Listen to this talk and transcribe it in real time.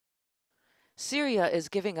Syria is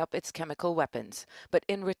giving up its chemical weapons, but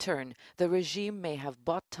in return, the regime may have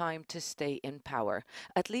bought time to stay in power,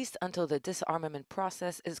 at least until the disarmament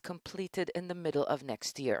process is completed in the middle of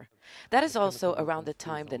next year. That is also around the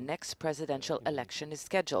time the next presidential election is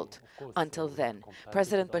scheduled. Until then,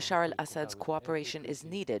 President Bashar al-Assad's cooperation is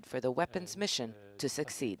needed for the weapons mission to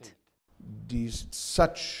succeed.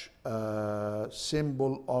 Such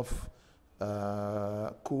symbol of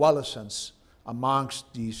coalescence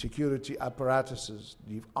amongst the security apparatuses,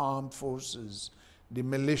 the armed forces, the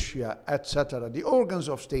militia, etc., the organs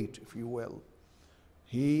of state, if you will.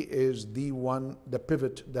 He is the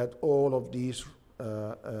pivot that all of these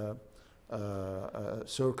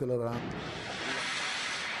circle around.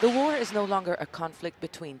 The war is no longer a conflict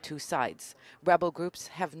between two sides. Rebel groups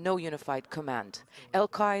have no unified command.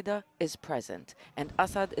 Al-Qaeda is present, and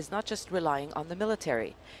Assad is not just relying on the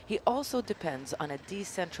military. He also depends on a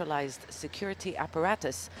decentralized security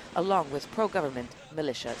apparatus along with pro-government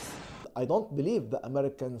militias. I don't believe the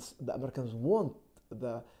Americans want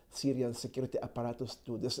the Syrian security apparatus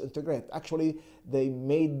to disintegrate. Actually, they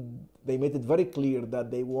made it very clear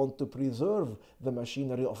that they want to preserve the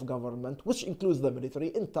machinery of government, which includes the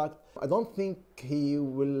military, intact. I don't think he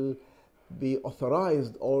will be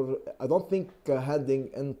authorized, or I don't think handing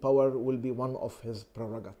in power will be one of his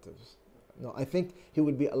prerogatives. No, I think he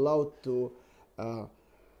will be allowed to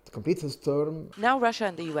complete his term. Now Russia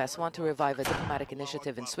and the US want to revive a diplomatic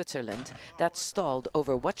initiative in Switzerland that stalled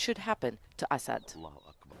over what should happen to Assad.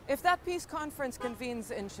 If that peace conference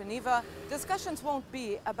convenes in Geneva, discussions won't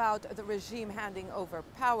be about the regime handing over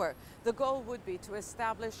power. The goal would be to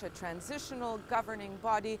establish a transitional governing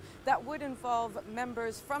body that would involve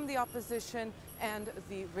members from the opposition and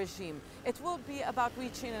the regime. It will be about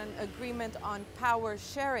reaching an agreement on power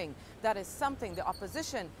sharing. That is something the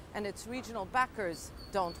opposition and its regional backers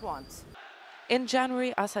don't want. In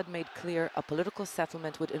January, Assad made clear a political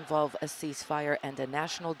settlement would involve a ceasefire and a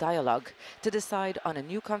national dialogue to decide on a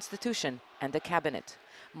new constitution and a cabinet.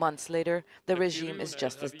 Months later, the regime is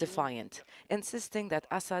just as defiant, insisting that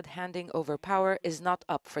Assad handing over power is not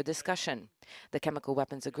up for discussion. The chemical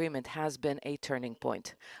weapons agreement has been a turning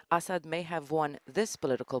point. Assad may have won this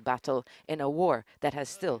political battle in a war that has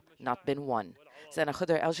still not been won. Zeina,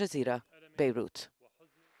 Khodr, Al Jazeera, Beirut.